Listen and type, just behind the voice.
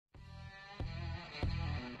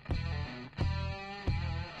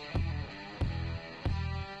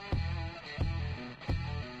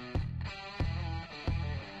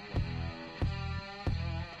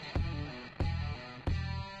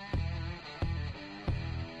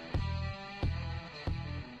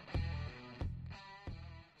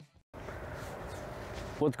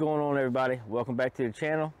What's going on, everybody? Welcome back to the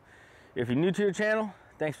channel. If you're new to the channel,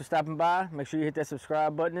 thanks for stopping by. Make sure you hit that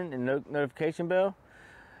subscribe button and notification bell.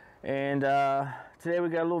 And today we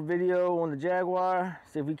got a little video on the Jaguar.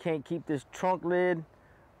 See if we can't keep this trunk lid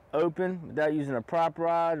open without using a prop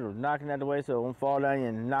rod or knocking it out of the way so it won't fall down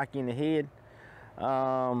and knock you in the head.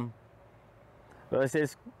 But it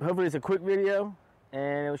says hopefully it's a quick video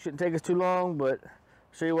and it shouldn't take us too long, but I'll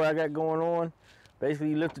show you what I got going on.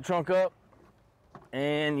 Basically, you lift the trunk up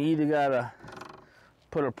and you either gotta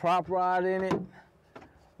put a prop rod in it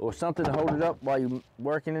or something to hold it up while you're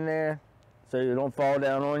working in there so you don't fall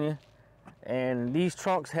down on you. And these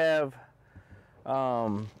trunks have you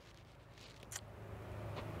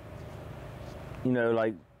know,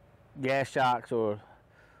 like gas shocks or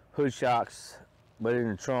hood shocks, but in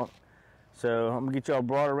the trunk. So I'm gonna get y'all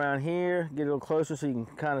brought around here, get a little closer so you can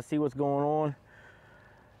kind of see what's going on,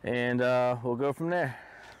 and we'll go from there.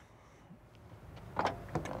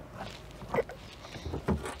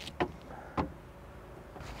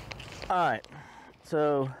 All right,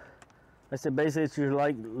 so I said basically it's your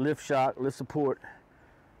like lift shock, lift support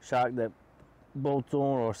shock that bolts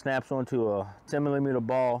on or snaps onto a 10mm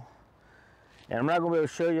ball. And I'm not gonna be able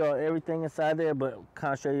to show y'all everything inside there, but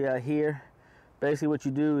kind of show you out here. Basically what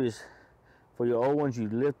you do is, for your old ones, you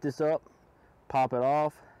lift this up, pop it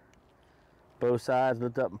off, both sides,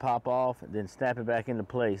 lift up and pop off, and then snap it back into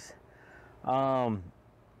place. I'm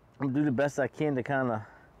gonna do the best I can to kind of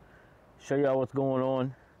show y'all what's going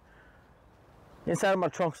on. Inside of my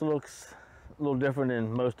trunks looks a little different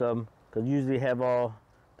than most of them, because usually have all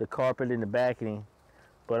the carpet in the backing,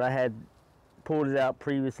 but I had pulled it out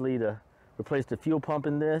previously to replace the fuel pump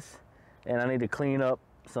in this, and I need to clean up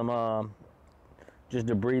some just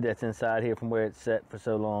debris that's inside here from where it's set for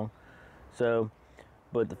so long. So,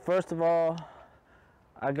 but first of all,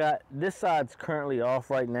 I got this side's currently off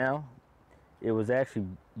right now. It was actually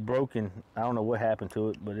broken. I don't know what happened to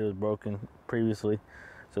it, but it was broken previously.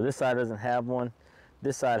 So this side doesn't have one.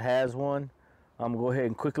 This side has one. I'm gonna go ahead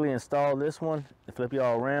and quickly install this one and flip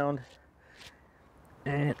y'all around,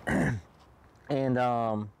 and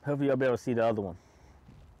hopefully y'all be able to see the other one.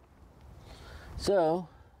 So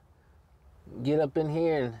get up in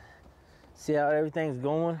here and see how everything's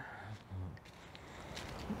going.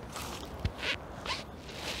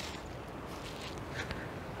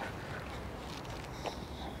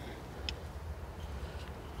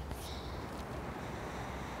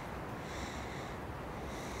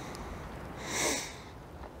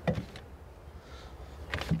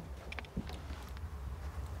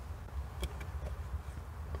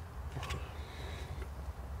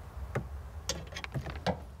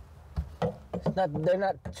 They're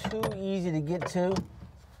not too easy to get to,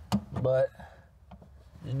 but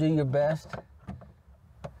just do your best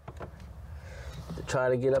to try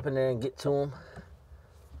to get up in there and get to them.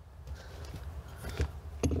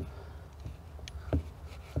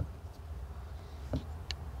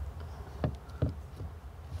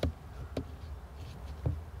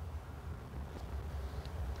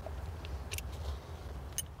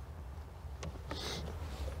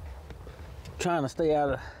 Trying to stay out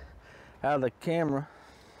of the camera.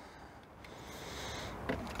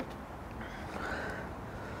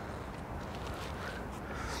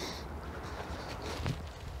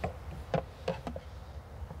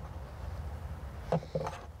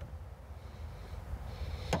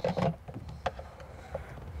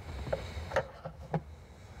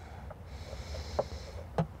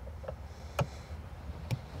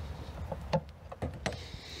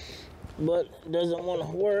 But it doesn't want to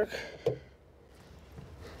work.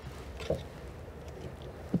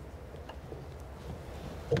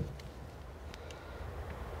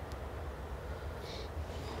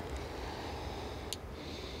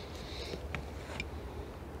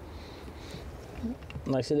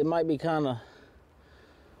 Like I said, it might be kind of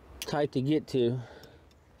tight to get to,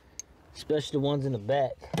 especially the ones in the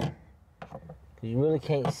back, because you really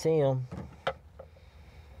can't see them.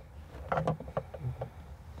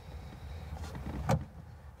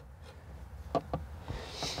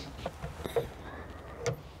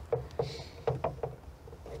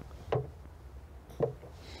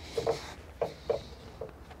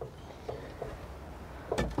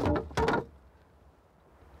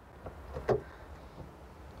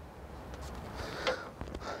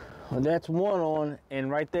 Well, that's one on, and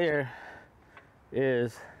right there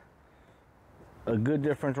is a good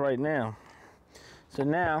difference right now. So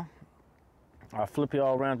now I'll flip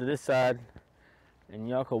y'all around to this side and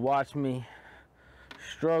y'all can watch me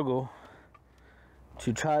struggle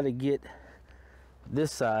to try to get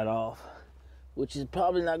this side off, which is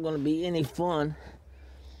probably not going to be any fun.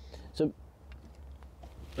 So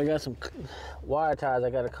I got some wire ties I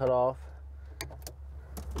got to cut off.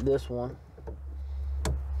 This one.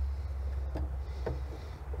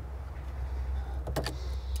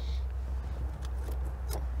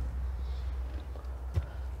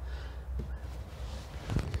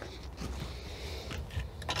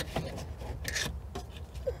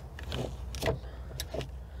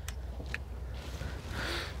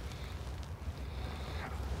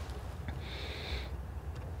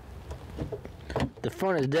 The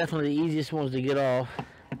front is definitely the easiest ones to get off.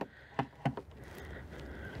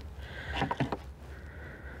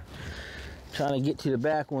 Trying to get to the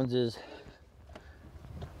back ones is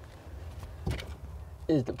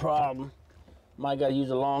the problem. Might gotta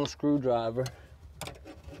use a long screwdriver.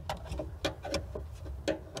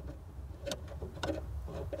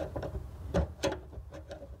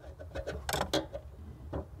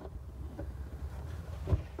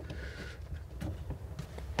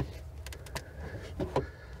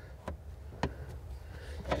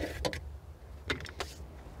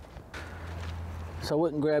 So I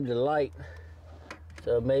wouldn't grab the light,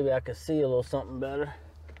 so maybe I could see a little something better.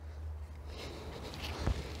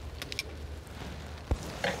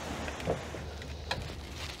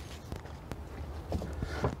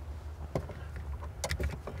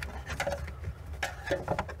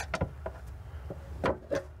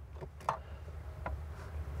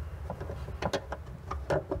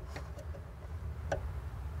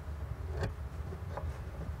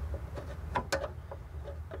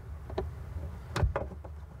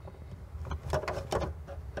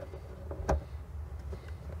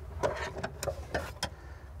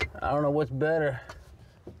 I don't know what's better,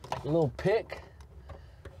 a little pick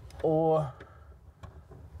or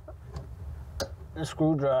a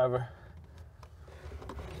screwdriver.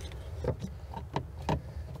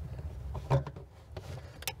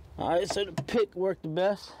 All right, so the pick worked the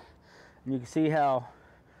best. And you can see how,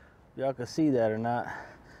 y'all can see that or not,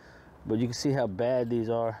 but you can see how bad these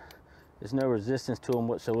are. There's no resistance to them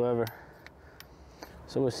whatsoever.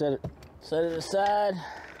 So we'll set it aside,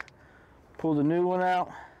 pull the new one out.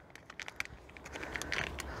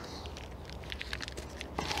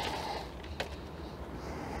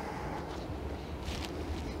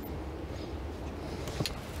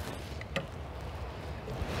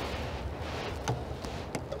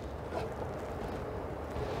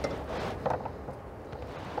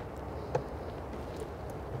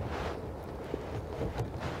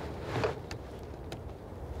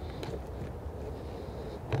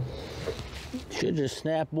 Should just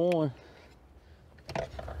snap on.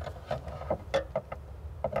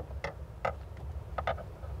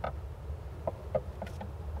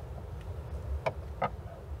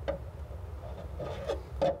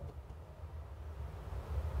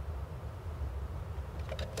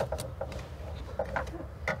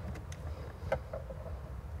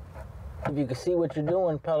 If you can see what you're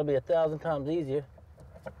doing, probably be 1,000 times easier.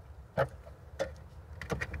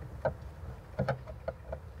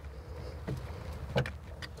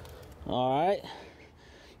 All right,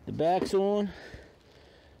 the back's on,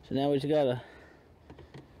 so now we just gotta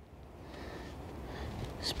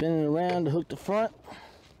spin it around to hook the front.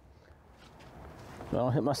 So I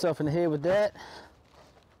don't hit myself in the head with that.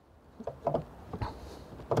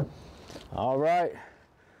 All right,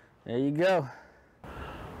 there you go.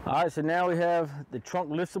 All right, so now we have the trunk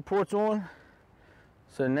lift supports on.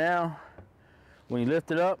 So now, when you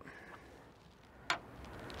lift it up,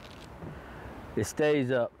 it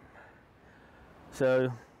stays up.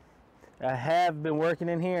 So I have been working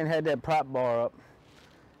in here and had that prop bar up,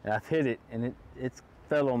 and I've hit it and it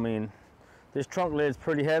fell on me, and this trunk lid's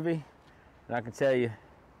pretty heavy, and I can tell you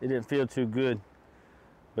it didn't feel too good,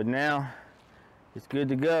 but now it's good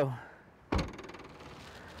to go.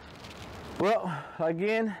 Well,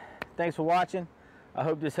 again, thanks for watching. I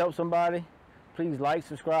hope this helps somebody. Please like,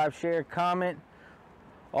 subscribe, share, comment,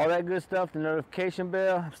 all that good stuff, the notification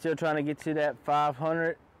bell. I'm still trying to get to that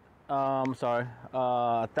 1,000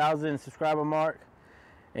 subscriber mark,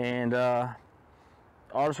 and all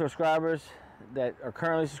the subscribers that are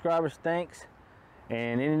currently subscribers, thanks,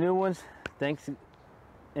 and any new ones, thanks,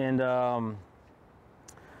 and I'll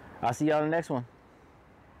see y'all in the next one.